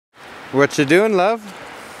What you doing, love?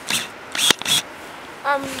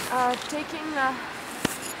 I'm taking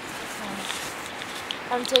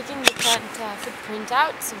the tent footprint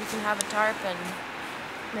out so we can have a tarp and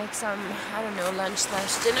make some, I don't know,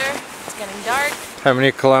 lunch/dinner. It's getting dark. How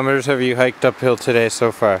many kilometers have you hiked uphill today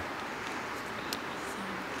so far?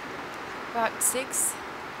 About 6.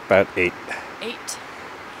 About 8. 8.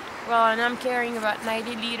 Well, and I'm carrying about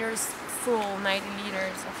 90 liters, full 90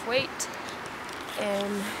 liters of weight,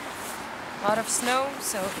 and a lot of snow,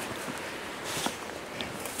 so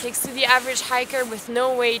takes to the average hiker with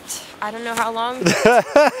no weight, I don't know how long, but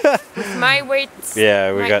with my weight,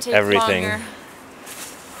 yeah, we got everything. Longer.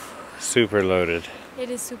 Super loaded. It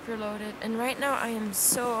is super loaded, and right now I am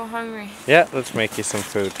so hungry. Yeah, let's make you some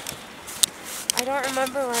food. I don't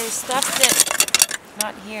remember where I stuffed it.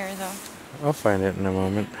 Not here, though. I'll find it in a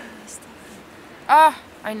moment. Ah,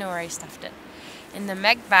 I know where I stuffed it. In the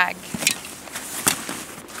meg bag.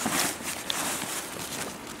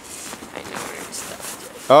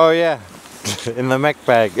 Oh yeah, in the mech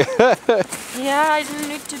bag. Yeah, I didn't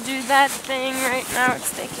need to do that thing right now.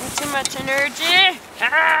 It's taking too much energy.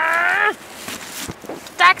 Ah!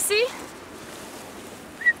 Taxi!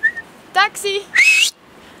 Taxi!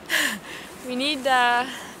 We need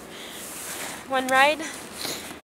one ride.